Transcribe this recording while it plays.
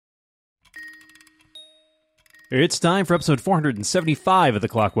It's time for episode 475 of the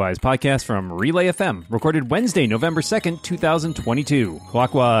Clockwise podcast from Relay FM, recorded Wednesday, November 2nd, 2022.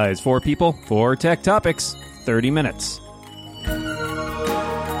 Clockwise, 4 people, 4 tech topics, 30 minutes.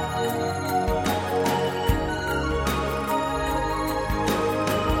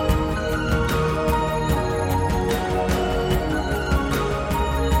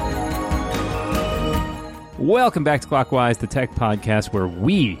 Welcome back to Clockwise, the tech podcast where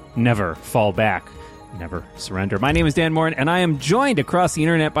we never fall back. Never surrender. My name is Dan Morin, and I am joined across the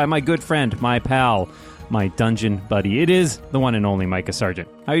internet by my good friend, my pal, my dungeon buddy. It is the one and only Micah Sargent.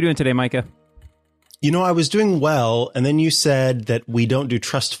 How are you doing today, Micah? You know, I was doing well, and then you said that we don't do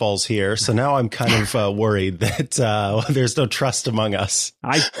trust falls here, so now I'm kind of worried that there's no trust among us.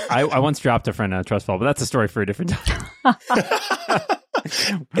 I once dropped a friend on a trust fall, but that's a story for a different time.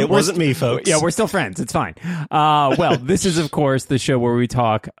 It wasn't me, folks. Yeah, we're still friends. It's fine. Well, this is, of course, the show where we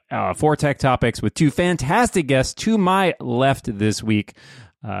talk 4 tech topics with 2 fantastic guests. To my left this week,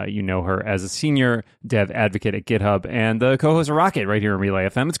 you know her as a senior dev advocate at GitHub and the co-host of Rocket right here on Relay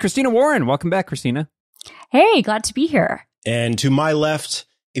FM. It's Christina Warren. Welcome back, Christina. Hey, glad to be here. And to my left,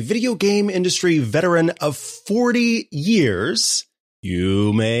 a video game industry veteran of 40 years.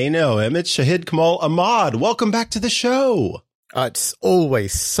 You may know him. It's Shahid Kamal Ahmad. Welcome back to the show. It's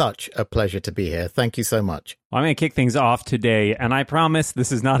always such a pleasure to be here. Thank you so much. Well, I'm going to kick things off today, and I promise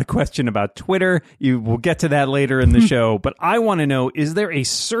this is not a question about Twitter. We'll get to that later in the show, but I want to know, is there a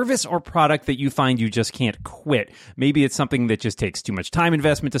service or product that you find you just can't quit? Maybe it's something that just takes too much time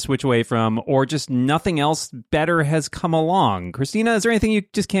investment to switch away from, or just nothing else better has come along. Christina, is there anything you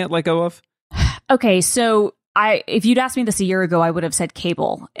just can't let go of? Okay, so if you'd asked me this a year ago, I would have said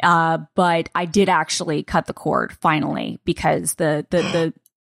cable. But I did actually cut the cord finally because the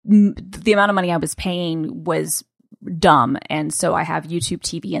amount of money I was paying was dumb. And so I have YouTube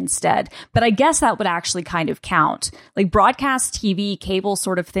TV instead. But I guess that would actually kind of count. Like broadcast TV, cable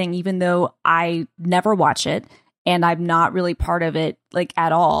sort of thing, even though I never watch it and I'm not really part of it like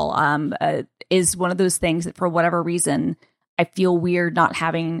at all, is one of those things that for whatever reason, I feel weird not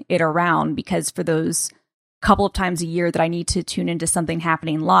having it around, because for those couple of times a year that I need to tune into something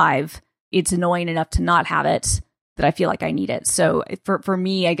happening live, it's annoying enough to not have it that I feel like I need it. So for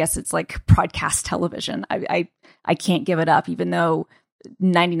me, I guess it's like broadcast television. I can't give it up, even though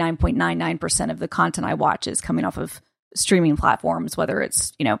 99.99% of the content I watch is coming off of streaming platforms, whether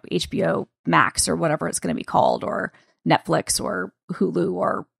it's, you know, HBO Max or whatever it's going to be called, or Netflix or Hulu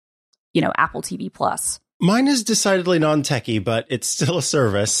or, you know, Apple TV Plus. Mine is decidedly non-techie, but it's still a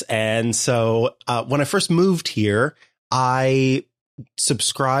service. And so when I first moved here, I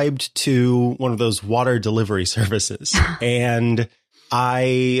subscribed to one of those water delivery services. And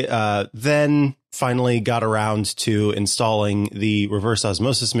I then finally got around to installing the reverse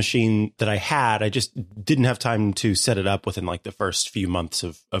osmosis machine that I had. I just didn't have time to set it up within like the first few months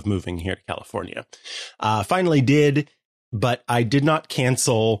of moving here to California. Finally did, but I did not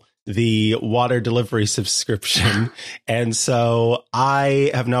cancel the water delivery subscription. And so I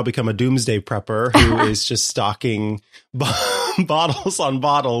have now become a doomsday prepper who is just stocking bottles on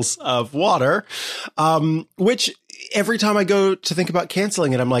bottles of water, which every time I go to think about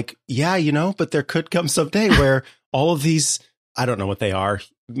canceling it, I'm like, yeah, you know, but there could come someday where all of these, I don't know what they are,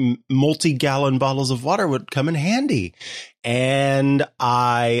 multi-gallon bottles of water would come in handy. And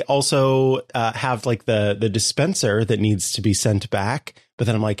I also have like the dispenser that needs to be sent back. But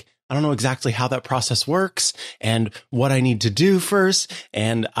then I'm like, I don't know exactly how that process works and what I need to do first.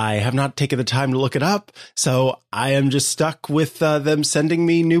 And I have not taken the time to look it up. So I am just stuck with them sending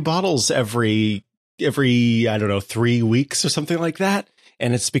me new bottles every, I don't know, 3 weeks or something like that.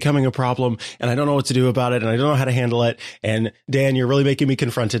 And it's becoming a problem, and I don't know what to do about it, and I don't know how to handle it. And Dan, you're really making me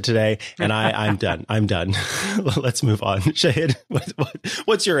confronted today, and I'm done. I'm done. Let's move on. Shahid,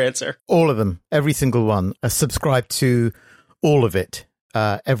 what's your answer? All of them, every single one. I subscribe to all of it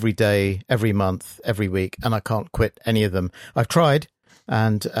every day, every month, every week, and I can't quit any of them. I've tried,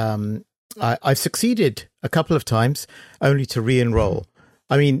 and I've succeeded a couple of times, only to re-enroll.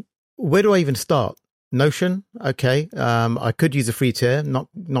 I mean, where do I even start? Notion, okay. I could use a free tier, not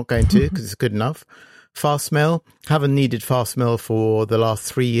going to, because it's good enough. Fastmail, haven't needed Fastmail for the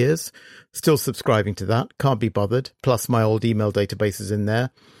last 3 years. Still subscribing to that, can't be bothered. Plus my old email database is in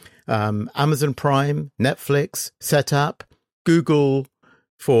there. Amazon Prime, Netflix, Setapp, Google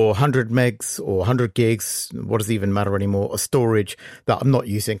for 100 megs or 100 gigs, what does it even matter anymore, a storage that I'm not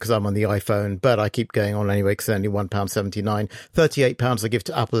using because I'm on the iPhone, but I keep going on anyway because it's only £1.79. £38 I give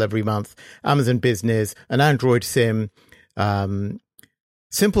to Apple every month, Amazon Business, an Android SIM,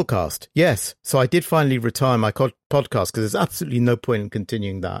 Simplecast, yes. So I did finally retire my podcast because there's absolutely no point in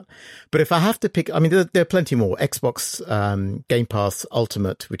continuing that. But if I have to pick, I mean, there are plenty more. Xbox Game Pass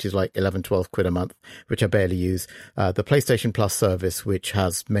Ultimate, which is like 11, 12 quid a month, which I barely use. The PlayStation Plus service, which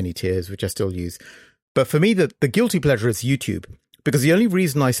has many tiers, which I still use. But for me, the guilty pleasure is YouTube, because the only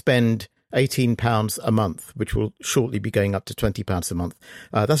reason I spend £18 a month, which will shortly be going up to £20 a month.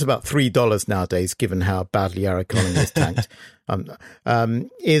 That's about $3 nowadays, given how badly our economy is tanked.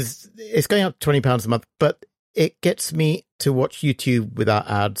 It's going up to £20 a month, but it gets me to watch YouTube without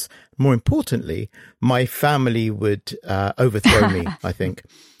ads. More importantly, my family would overthrow me, I think,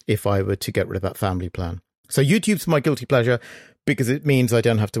 if I were to get rid of that family plan. So YouTube's my guilty pleasure because it means I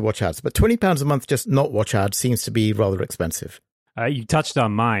don't have to watch ads. But £20 a month just not watch ads seems to be rather expensive. You touched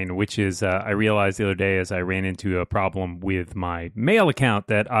on mine, which is I realized the other day as I ran into a problem with my mail account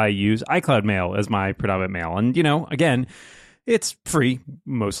that I use iCloud Mail as my predominant mail. And, again, it's free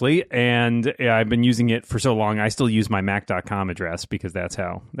mostly, and I've been using it for so long. I still use my Mac.com address because that's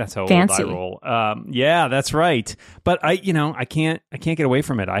how Fancy. old I roll. Yeah, that's right. But I can't get away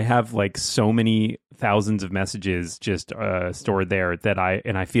from it. I have like so many thousands of messages just stored there that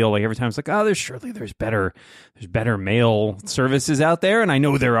I feel like every time it's like, oh, there's better mail services out there, and I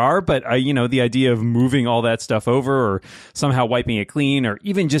know there are, but the idea of moving all that stuff over or somehow wiping it clean or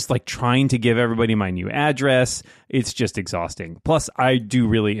even just like trying to give everybody my new address, it's just exhausting. Plus, I do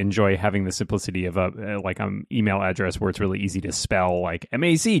really enjoy having the simplicity of an email address where it's really easy to spell, like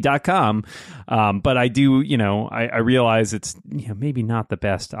mac.com. But I do, I realize it's maybe not the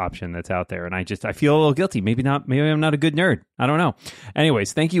best option that's out there, and I feel a little guilty. Maybe I'm not a good nerd. I don't know.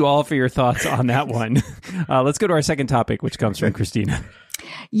 Anyways, thank you all for your thoughts on that one. Let's go to our second topic, which comes from Christina.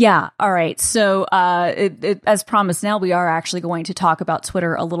 Yeah. All right. So, as promised, now we are actually going to talk about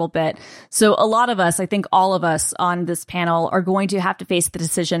Twitter a little bit. So a lot of us, I think all of us on this panel, are going to have to face the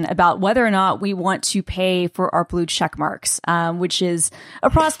decision about whether or not we want to pay for our blue check marks, which is a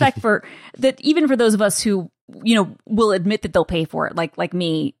prospect for that, even for those of us who, will admit that they'll pay for it, like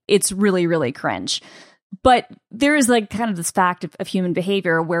me, it's really, really cringe. But there is like kind of this fact of human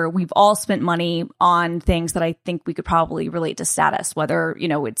behavior where we've all spent money on things that I think we could probably relate to status, whether,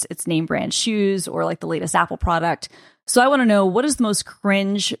 it's name brand shoes or like the latest Apple product. So I want to know, what is the most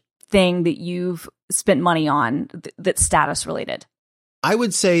cringe thing that you've spent money on that's status related? I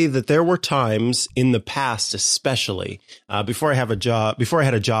would say that there were times in the past, especially before I had a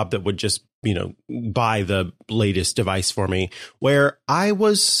job that would just, buy the latest device for me, where I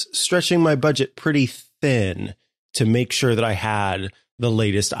was stretching my budget pretty thin to make sure that I had the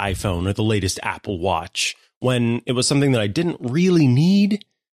latest iPhone or the latest Apple Watch, when it was something that I didn't really need,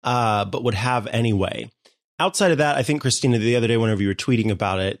 but would have anyway. Outside of that, I think, Christina, the other day, whenever you were tweeting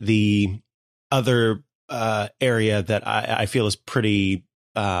about it, the other area that I feel is pretty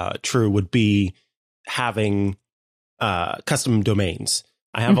true would be having custom domains.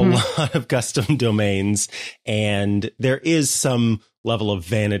 I have a lot of custom domains, and there is some level of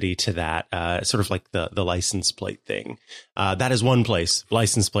vanity to that, sort of like the license plate thing. That is one place,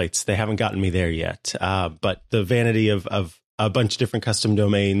 license plates. They haven't gotten me there yet. But the vanity of a bunch of different custom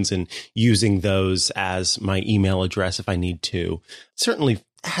domains and using those as my email address if I need to certainly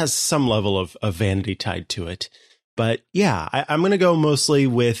has some level of vanity tied to it. But yeah, I'm going to go mostly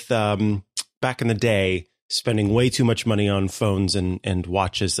with back in the day, spending way too much money on phones and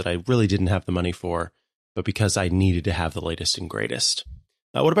watches that I really didn't have the money for, but because I needed to have the latest and greatest.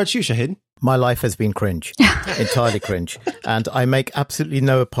 What about you, Shahid? My life has been cringe, entirely cringe, and I make absolutely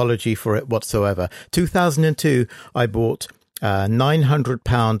no apology for it whatsoever. 2002, I bought a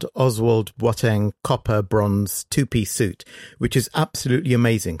 £900 Oswald Boateng copper bronze two-piece suit, which is absolutely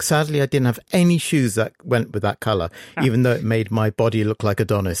amazing. Sadly, I didn't have any shoes that went with that colour, even though it made my body look like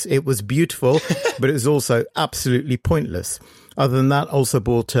Adonis. It was beautiful, but it was also absolutely pointless. Other than that, also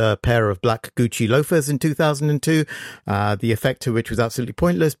bought a pair of black Gucci loafers in 2002, the effect of which was absolutely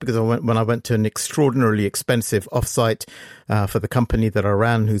pointless because when I went to an extraordinarily expensive offsite for the company that I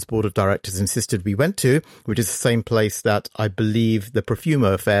ran, whose board of directors insisted we went to, which is the same place that I believe the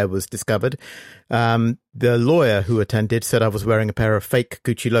Profumo affair was discovered. The lawyer who attended said I was wearing a pair of fake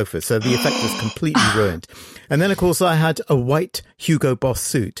Gucci loafers, so the effect was completely ruined. And then, of course, I had a white Hugo Boss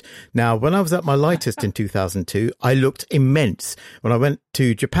suit. Now, when I was at my lightest in 2002, I looked immense. When I went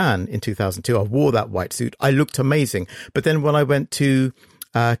to Japan in 2002, I wore that white suit. I looked amazing. But then when I went to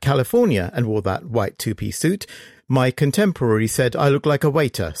California and wore that white two-piece suit, my contemporary said I look like a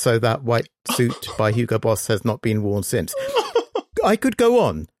waiter. So that white suit by Hugo Boss has not been worn since. I could go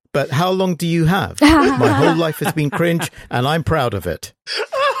on. But how long do you have? My whole life has been cringe, and I'm proud of it.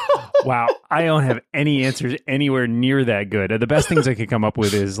 Wow. I don't have any answers anywhere near that good. The best things I could come up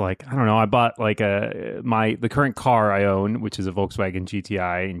with is like, I don't know, I bought like the current car I own, which is a Volkswagen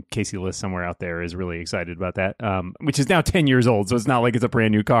GTI, and Casey List somewhere out there is really excited about that, which is now 10 years old, so it's not like it's a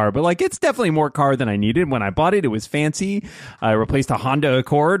brand new car, but like it's definitely more car than I needed. When I bought it, it was fancy. I replaced a Honda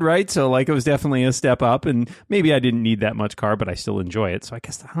Accord, right? So like it was definitely a step up, and maybe I didn't need that much car, but I still enjoy it. So I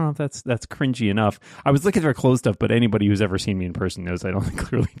guess, I don't know if that's cringy enough. I was looking for clothes stuff, but anybody who's ever seen me in person knows I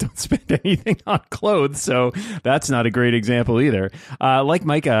clearly don't spend anything on clothes, so that's not a great example either. Like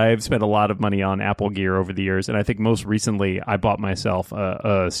Micah, I've spent a lot of money on Apple gear over the years, and I think most recently I bought myself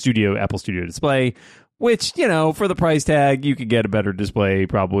a Apple Studio display, which, you know, for the price tag, you could get a better display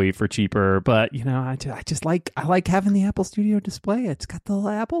probably for cheaper. But, you know, I like having the Apple Studio display. It's got the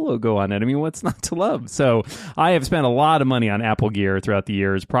Apple logo on it. I mean, what's not to love? So I have spent a lot of money on Apple gear throughout the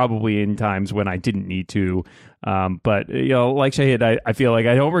years, probably in times when I didn't need to. But, you know, like Shahid, I feel like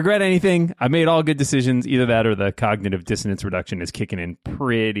I don't regret anything. I made all good decisions. Either that or the cognitive dissonance reduction is kicking in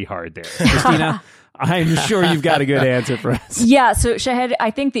pretty hard there. Christina, I'm sure you've got a good answer for us. Yeah. So Shahid,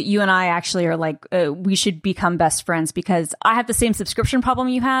 I think that you and I actually are like, we should become best friends, because I have the same subscription problem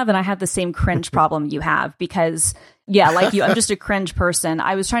you have, and I have the same cringe problem you have, because yeah, like you, I'm just a cringe person.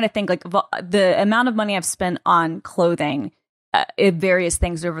 I was trying to think like the amount of money I've spent on clothing, various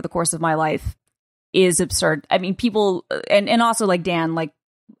things over the course of my life is absurd. I mean, people, and also like Dan, like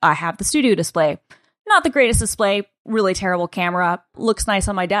I have the studio display, not the greatest display, really terrible camera, looks nice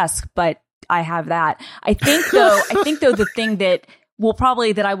on my desk, but I have that. I think though the thing that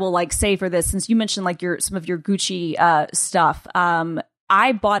I will like say for this, since you mentioned like some of your Gucci stuff,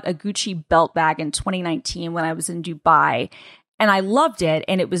 I bought a Gucci belt bag in 2019 when I was in Dubai, and I loved it,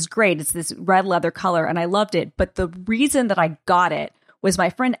 and it was great. It's this red leather color, and I loved it. But the reason that I got it was my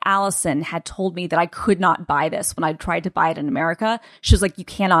friend Allison had told me that I could not buy this when I tried to buy it in America. She was like, you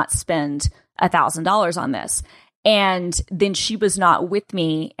cannot spend $1,000 on this. And then she was not with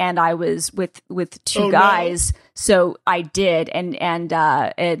me, and I was with two guys. No. So I did.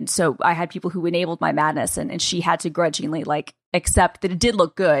 And so I had people who enabled my madness, and she had to grudgingly like accept that it did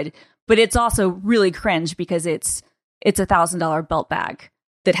look good, but it's also really cringe because it's $1,000 belt bag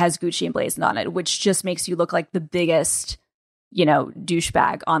that has Gucci emblazoned on it, which just makes you look like the biggest, you know,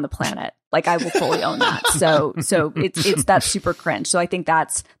 douchebag on the planet. Like I will fully own that. So it's that super cringe. So I think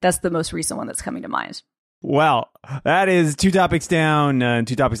that's the most recent one that's coming to mind. Well, that is 2 topics down and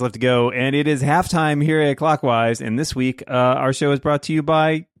 2 topics left to go, and it is halftime here at Clockwise. And this week, our show is brought to you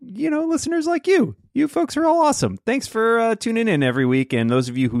by, you know, listeners like you. You folks are all awesome. Thanks for tuning in every week, and those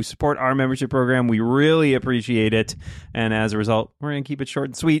of you who support our membership program, we really appreciate it. And as a result, we're going to keep it short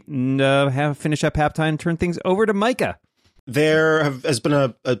and sweet and finish up halftime and turn things over to Micah. There has been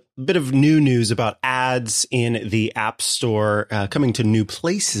a bit of new news about ads in the App Store coming to new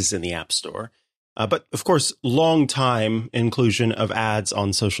places in the App Store. But of course, long time inclusion of ads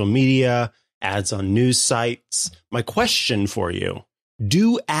on social media, ads on news sites. My question for you,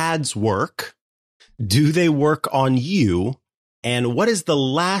 do ads work? Do they work on you? And what is the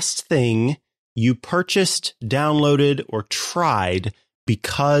last thing you purchased, downloaded, or tried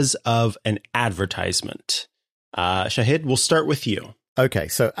because of an advertisement? Shahid, we'll start with you. Okay,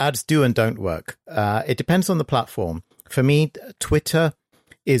 so ads do and don't work. It depends on the platform. For me, Twitter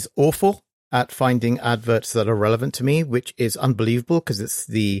is awful at finding adverts that are relevant to me, which is unbelievable because it's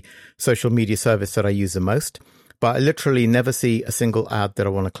the social media service that I use the most. But I literally never see a single ad that I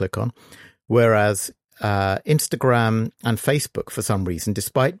want to click on. Whereas Instagram and Facebook, for some reason,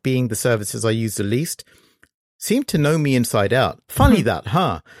 despite being the services I use the least, seem to know me inside out. Funny that,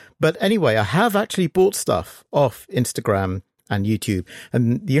 huh? But anyway, I have actually bought stuff off Instagram and YouTube.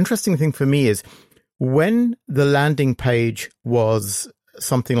 And the interesting thing for me is when the landing page was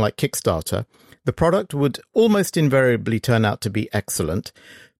something like Kickstarter, the product would almost invariably turn out to be excellent.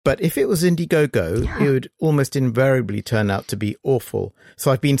 But if it was Indiegogo, it would almost invariably turn out to be awful. So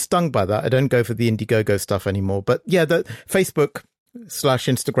I've been stung by that. I don't go for the Indiegogo stuff anymore. But yeah, the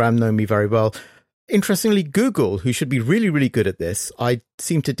Facebook/Instagram know me very well. Interestingly, Google, who should be really, really good at this, I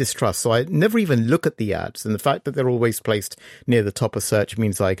seem to distrust. So I never even look at the ads. And the fact that they're always placed near the top of search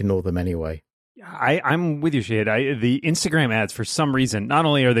means I ignore them anyway. I'm with you, Shahid. The Instagram ads, for some reason, not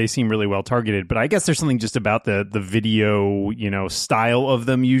only are they seem really well targeted, but I guess there's something just about the video, you know, style of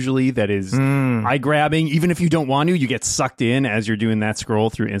them usually that is eye grabbing. Even if you don't want to, you get sucked in as you're doing that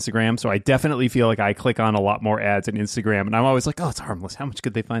scroll through Instagram. So I definitely feel like I click on a lot more ads on Instagram, and I'm always like, oh, it's harmless. How much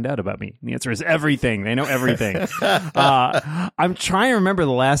could they find out about me? And the answer is everything. They know everything. I'm trying to remember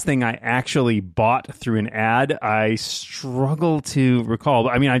the last thing I actually bought through an ad. I struggle to recall.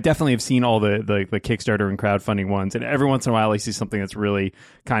 I mean, I definitely have seen all the the Kickstarter and crowdfunding ones. And every once in a while I see something that's really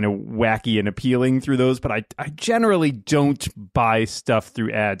kind of wacky and appealing through those. But I generally don't buy stuff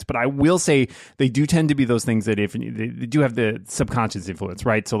through ads. But I will say they do tend to be those things that if they do have the subconscious influence,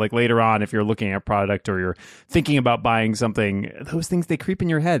 right? So like later on, if you're looking at a product or you're thinking about buying something, those things, they creep in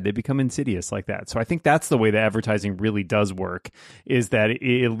your head. They become insidious like that. So I think that's the way the advertising really does work, is that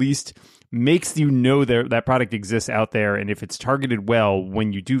it at least makes you know that product exists out there. And if it's targeted well,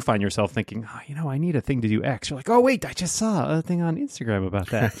 when you do find yourself thinking, oh, I need a thing to do X, you're like, oh, wait, I just saw a thing on Instagram about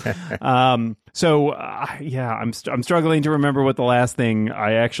that. I'm struggling to remember what the last thing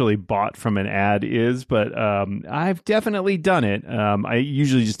I actually bought from an ad is, but I've definitely done it. I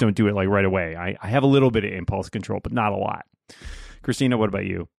usually just don't do it like right away. I have a little bit of impulse control, but not a lot. Christina, what about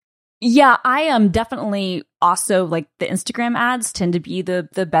you? Yeah, I am definitely also like the Instagram ads tend to be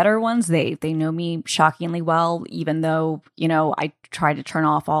the better ones. They know me shockingly well, even though, I try to turn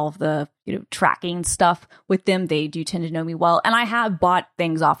off all of the, tracking stuff with them. They do tend to know me well. And I have bought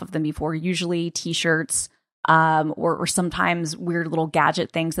things off of them before, usually t-shirts, or sometimes weird little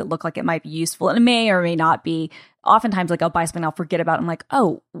gadget things that look like it might be useful, and it may or may not be. Oftentimes, like I'll buy something, I'll forget about it. I'm like,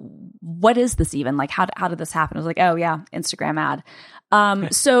 oh, what is this even? Like, how did this happen? I was like, oh yeah, Instagram ad.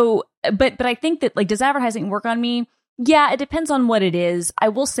 But I think that, like, does advertising work on me? Yeah, it depends on what it is. I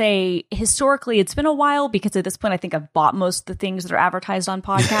will say historically it's been a while, because at this point I think I've bought most of the things that are advertised on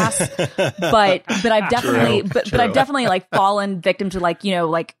podcasts. but I've definitely but I've definitely like fallen victim to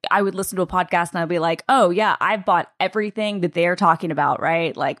like I would listen to a podcast and I'd be like, oh yeah, I've bought everything that they're talking about,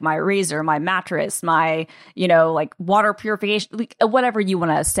 right? Like my razor, my mattress, my like water purification, like whatever you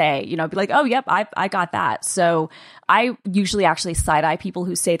want to say, be like, oh yep, I got that. So I usually actually side eye people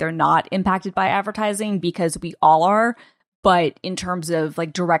who say they're not impacted by advertising, because we all are. But in terms of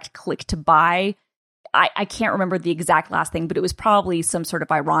like direct click to buy, I can't remember the exact last thing, but it was probably some sort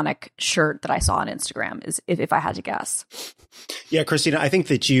of ironic shirt that I saw on Instagram, is if I had to guess. Yeah, Christina, I think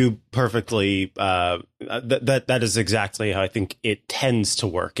that you perfectly that is exactly how I think it tends to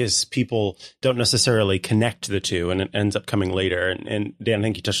work, is people don't necessarily connect the two, and it ends up coming later. And Dan, I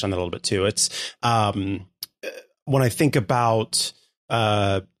think you touched on that a little bit too. It's when I think about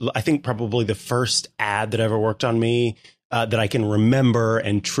I think probably the first ad that ever worked on me that I can remember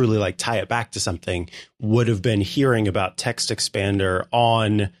and truly like tie it back to something would have been hearing about Text Expander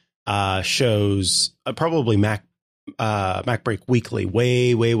on shows, probably MacBreak Weekly,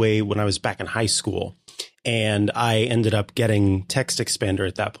 way when I was back in high school. And I ended up getting Text Expander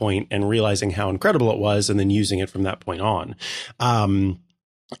at that point and realizing how incredible it was, and then using it from that point on. And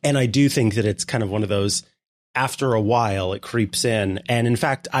I do think that it's kind of one of those, after a while, it creeps in. And in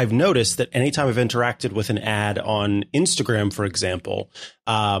fact, I've noticed that anytime I've interacted with an ad on Instagram, for example,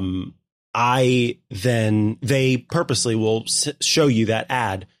 they purposely will show you that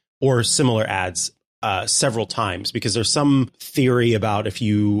ad or similar ads several times, because there's some theory about if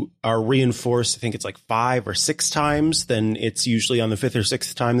you are reinforced, I think it's like 5 or 6 times, then it's usually on the 5th or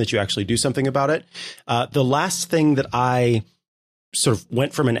 6th time that you actually do something about it. The last thing that I sort of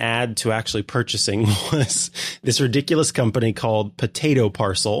went from an ad to actually purchasing was this ridiculous company called Potato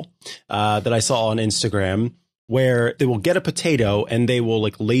Parcel that I saw on Instagram, where they will get a potato and they will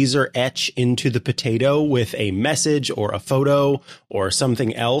like laser etch into the potato with a message or a photo or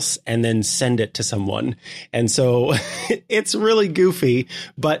something else, and then send it to someone. And so it's really goofy,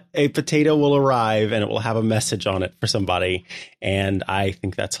 but a potato will arrive and it will have a message on it for somebody. And I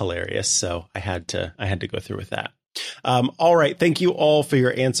think that's hilarious. So I had to go through with that. All right. Thank you all for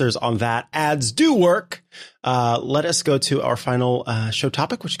your answers on that. Ads do work. Let us go to our final show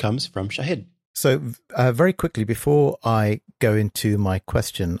topic, which comes from Shahid. So very quickly, before I go into my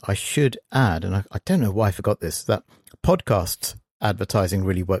question, I should add, and I don't know why I forgot this, that podcast advertising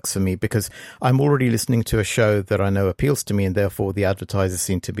really works for me, because I'm already listening to a show that I know appeals to me, and therefore the advertisers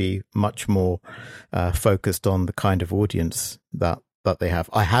seem to be much more focused on the kind of audience that they have.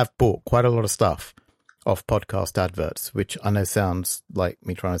 I have bought quite a lot of stuff off podcast adverts, which I know sounds like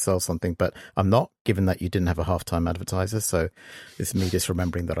me trying to sell something, but I'm not, given that you didn't have a halftime advertiser. So it's me just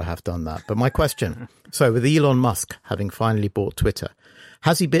remembering that I have done that. But my question, so with Elon Musk having finally bought Twitter,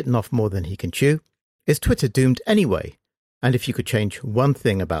 has he bitten off more than he can chew? Is Twitter doomed anyway? And if you could change one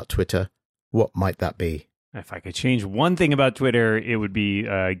thing about Twitter, what might that be? If I could change one thing about Twitter, it would be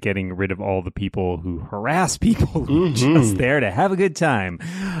getting rid of all the people who harass people who are just there to have a good time.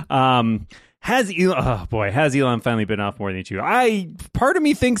 Has Elon finally been off more than you? Part of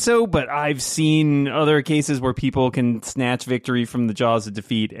me thinks so, but I've seen other cases where people can snatch victory from the jaws of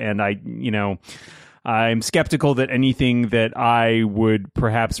defeat, and I'm skeptical that anything that I would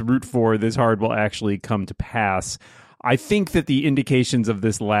perhaps root for this hard will actually come to pass. I think that the indications of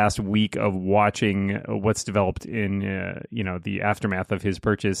this last week of watching what's developed in the aftermath of his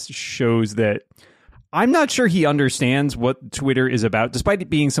purchase shows that I'm not sure he understands what Twitter is about, despite it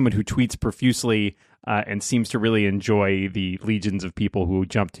being someone who tweets profusely and seems to really enjoy the legions of people who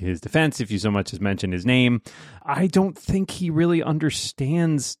jump to his defense if you so much as mention his name. I don't think he really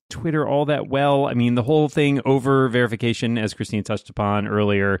understands Twitter all that well. I mean, the whole thing over verification, as Christine touched upon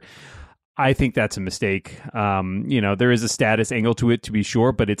earlier, I think that's a mistake. There is a status angle to it, to be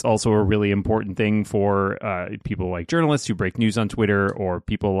sure, but it's also a really important thing for people like journalists who break news on Twitter, or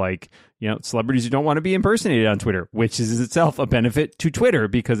people like celebrities who don't want to be impersonated on Twitter, which is itself a benefit to Twitter,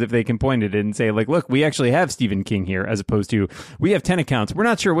 because if they can point at it and say, like, look, we actually have Stephen King here, as opposed to we have 10 accounts, we're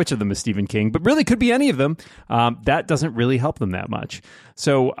not sure which of them is Stephen King, but really could be any of them, that doesn't really help them that much.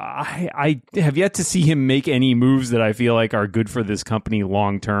 So I have yet to see him make any moves that I feel like are good for this company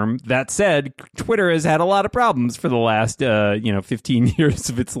long term. That said, Twitter has had a lot of problems for the last 15 years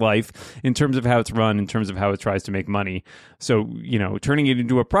of its life in terms of how it's run, in terms of how it tries to make money. So, turning it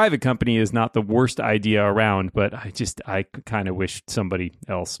into a private company is not the worst idea around, but I kind of wish somebody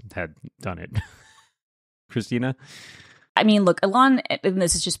else had done it. Christina? I mean, look, Elon, and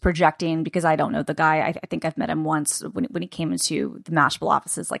this is just projecting because I don't know the guy. I think I've met him once when he came into the Mashable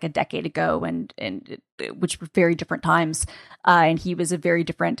offices like a decade ago, and which were very different times. And he was a very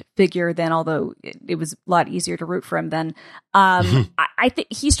different figure then, although it was a lot easier to root for him then. I think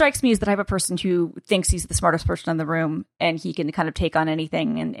he strikes me as the type of person who thinks he's the smartest person in the room, and he can kind of take on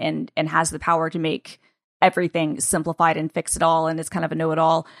anything and has the power to make everything simplified and fix it all, and is kind of a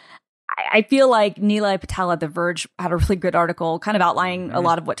know-it-all. I feel like Nilay Patel at The Verge had a really good article kind of outlining a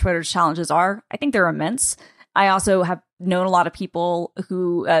lot of what Twitter's challenges are. I think they're immense. I also have known a lot of people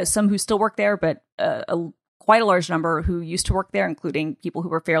who, some who still work there, but quite a large number who used to work there, including people who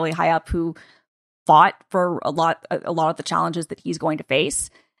were fairly high up who fought for a lot of the challenges that he's going to face.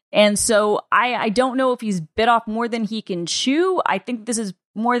 And so I don't know if he's bit off more than he can chew. I think this is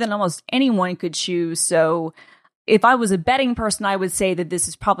more than almost anyone could chew. So if I was a betting person, I would say that this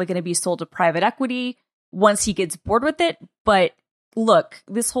is probably going to be sold to private equity once he gets bored with it. But look,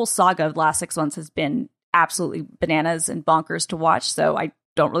 this whole saga of the last 6 months has been absolutely bananas and bonkers to watch. So I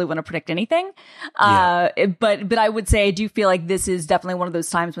don't really want to predict anything. But I would say I do feel like this is definitely one of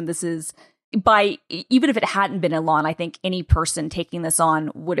those times when this is, even if it hadn't been Elon, I think any person taking this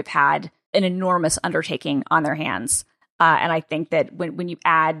on would have had an enormous undertaking on their hands. And I think that when you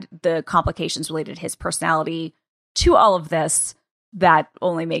add the complications related to his personality to all of this, that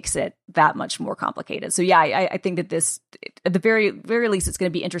only makes it that much more complicated. So yeah, I think that this, at the very least, it's going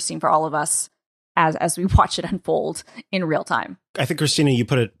to be interesting for all of us as we watch it unfold in real time. I think, Christina, you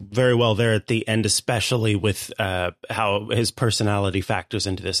put it very well there at the end, especially with how his personality factors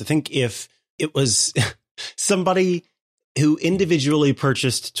into this. I think if it was somebody who individually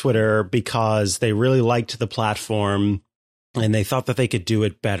purchased Twitter because they really liked the platform and they thought that they could do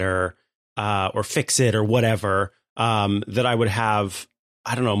it better or fix it or whatever, that I would have,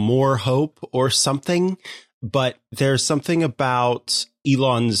 I don't know, more hope or something. But there's something about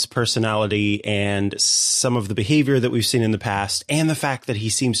Elon's personality and some of the behavior that we've seen in the past, and the fact that he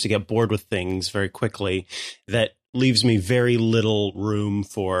seems to get bored with things very quickly, that leaves me very little room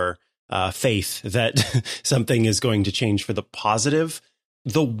for faith that something is going to change for the positive.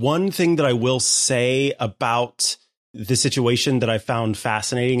 The one thing that I will say about the situation that I found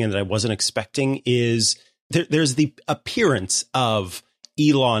fascinating and that I wasn't expecting is there's the appearance of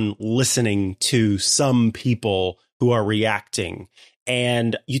Elon listening to some people who are reacting.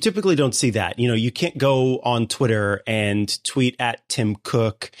 And you typically don't see that. You know, you can't go on Twitter and tweet at Tim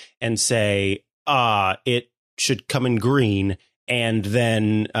Cook and say, it should come in green. And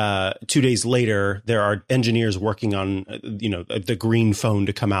then 2 days later, there are engineers working on, the green phone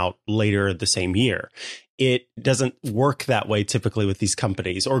to come out later the same year. It doesn't work that way typically with these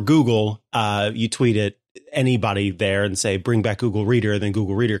companies. Or Google, you tweet at anybody there and say, bring back Google Reader, and then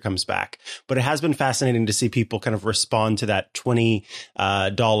Google Reader comes back. But it has been fascinating to see people kind of respond to that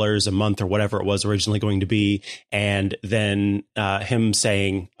 $20 a month or whatever it was originally going to be. And then him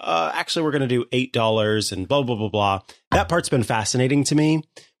saying, actually, we're going to do $8 and blah, blah, blah, blah. That part's been fascinating to me.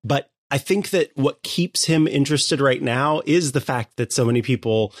 But I think that what keeps him interested right now is the fact that so many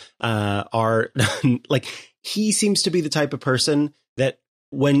people are like, he seems to be the type of person that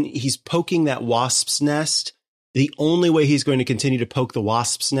when he's poking that wasp's nest, the only way he's going to continue to poke the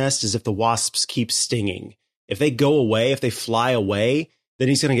wasp's nest is if the wasps keep stinging. If they go away, if they fly away, then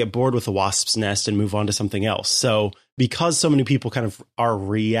he's going to get bored with the wasp's nest and move on to something else. So because so many people kind of are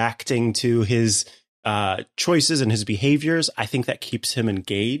reacting to his choices and his behaviors, I think that keeps him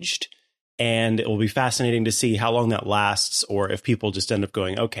engaged. And it will be fascinating to see how long that lasts, or if people just end up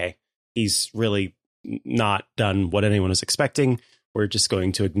going, okay, he's really not done what anyone was expecting. We're just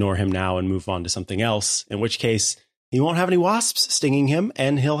going to ignore him now and move on to something else, in which case he won't have any wasps stinging him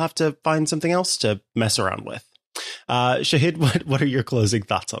and he'll have to find something else to mess around with. Shahid, what are your closing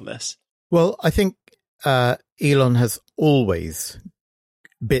thoughts on this? Well, I think Elon has always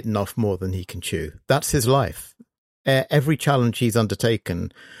bitten off more than he can chew. That's his life. Every challenge he's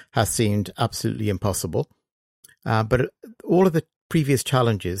undertaken has seemed absolutely impossible. But all of the previous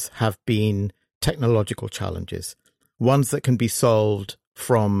challenges have been technological challenges, ones that can be solved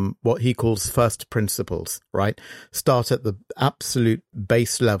from what he calls first principles, right? Start at the absolute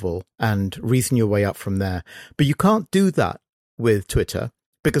base level and reason your way up from there. But you can't do that with Twitter,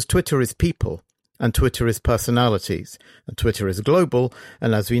 because Twitter is people. And Twitter is personalities, and Twitter is global.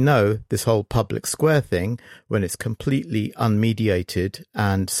 And as we know, this whole public square thing, when it's completely unmediated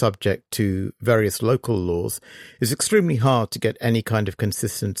and subject to various local laws, is extremely hard to get any kind of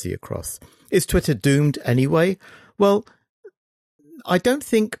consistency across. Is Twitter doomed anyway? Well, I don't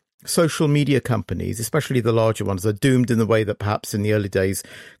think social media companies, especially the larger ones, are doomed in the way that perhaps in the early days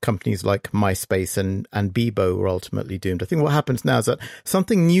companies like MySpace and Bebo were ultimately doomed. I think what happens now is that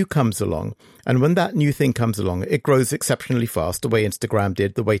something new comes along, and when that new thing comes along, it grows exceptionally fast, the way Instagram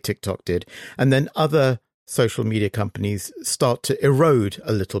did, the way TikTok did, and then other social media companies start to erode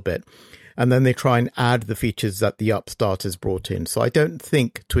a little bit, and then they try and add the features that the upstarters brought in. So I don't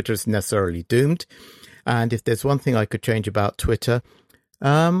think Twitter is necessarily doomed, and if there's one thing I could change about Twitter,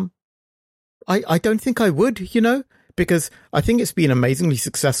 I don't think I would, because I think it's been amazingly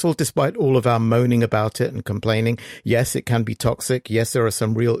successful despite all of our moaning about it and complaining. Yes, it can be toxic. Yes, there are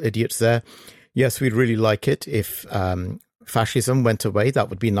some real idiots there. Yes, we'd really like it if fascism went away.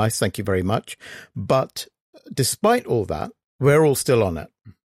 That would be nice. Thank you very much. But despite all that, we're all still on it.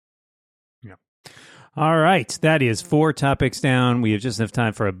 All right. That is 4 topics down. We have just enough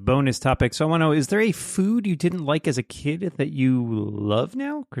time for a bonus topic. So I want to know, is there a food you didn't like as a kid that you love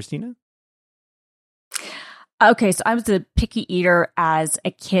now, Christina? Okay, so I was a picky eater as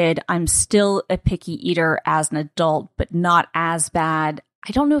a kid. I'm still a picky eater as an adult, but not as bad.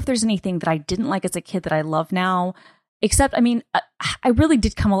 I don't know if there's anything that I didn't like as a kid that I love now, except, I really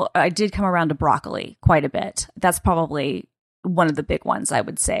did come around to broccoli quite a bit. That's probably one of the big ones, I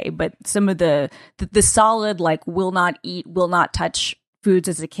would say. But some of the solid, like, will not eat, will not touch foods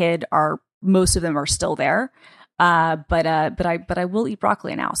as a kid most of them are still there. But I will eat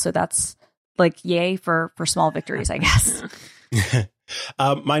broccoli now. So that's like, yay for small victories, I guess.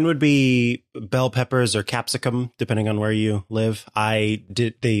 Mine would be bell peppers or capsicum, depending on where you live.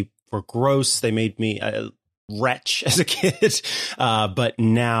 They were gross. They made me a wretch as a kid. But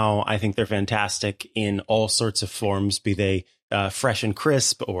now I think they're fantastic in all sorts of forms, be they fresh and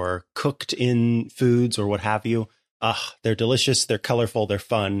crisp or cooked in foods or what have you. They're delicious. They're colorful. They're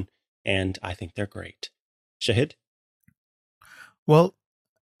fun. And I think they're great. Shahid? Well,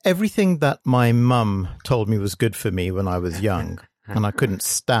 everything that my mum told me was good for me when I was young and I couldn't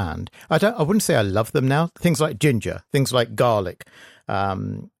stand. I wouldn't say I love them now. Things like ginger, things like garlic,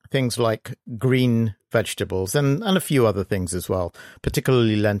 things like green vegetables and a few other things as well,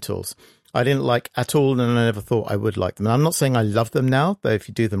 particularly lentils. I didn't like at all, and I never thought I would like them. And I'm not saying I love them now, though if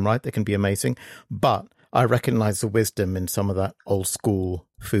you do them right, they can be amazing. But I recognize the wisdom in some of that old school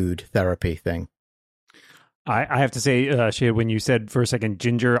food therapy thing. I have to say, Shahid, when you said for a second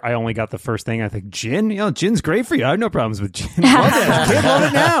ginger, I only got the first thing. I think gin? Gin's great for you. I have no problems with gin. Love it. Kid, love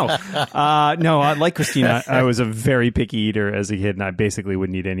it now. No, like Christina, I was a very picky eater as a kid, and I basically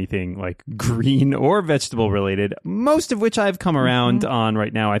wouldn't eat anything like green or vegetable related, most of which I've come around on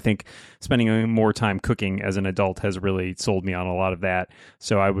right now. I think spending more time cooking as an adult has really sold me on a lot of that.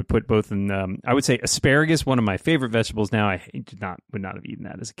 So I would put both in, I would say asparagus, one of my favorite vegetables now. I would not have eaten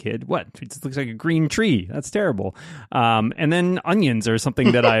that as a kid. What? It looks like a green tree. That's terrible. And then onions are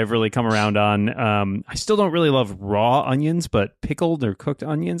something that I've really come around on. I still don't really love raw onions, but pickled or cooked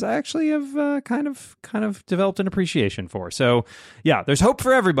onions, I actually have kind of developed an appreciation for. So yeah, there's hope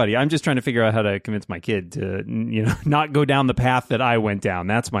for everybody. I'm just trying to figure out how to convince my kid to, not go down the path that I went down.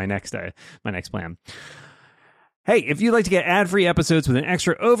 That's my next plan. Hey, if you'd like to get ad-free episodes with an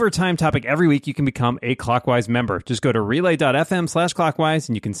extra overtime topic every week, you can become a Clockwise member. Just go to relay.fm/clockwise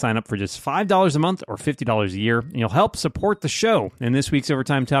and you can sign up for just $5 a month or $50 a year. And you'll help support the show. In this week's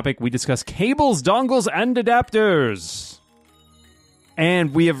overtime topic, we discuss cables, dongles, and adapters.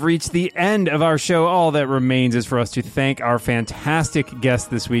 And we have reached the end of our show. All that remains is for us to thank our fantastic guest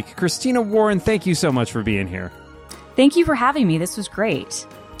this week. Christina Warren, thank you so much for being here. Thank you for having me. This was great.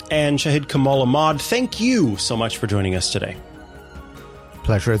 And Shahid Kamal Ahmad, thank you so much for joining us today.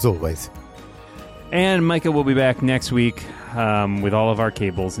 Pleasure as always. And Micah will be back next week with all of our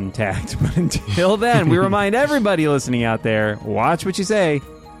cables intact. But until then, we remind everybody listening out there, watch what you say.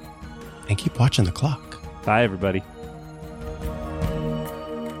 And keep watching the clock. Bye, everybody.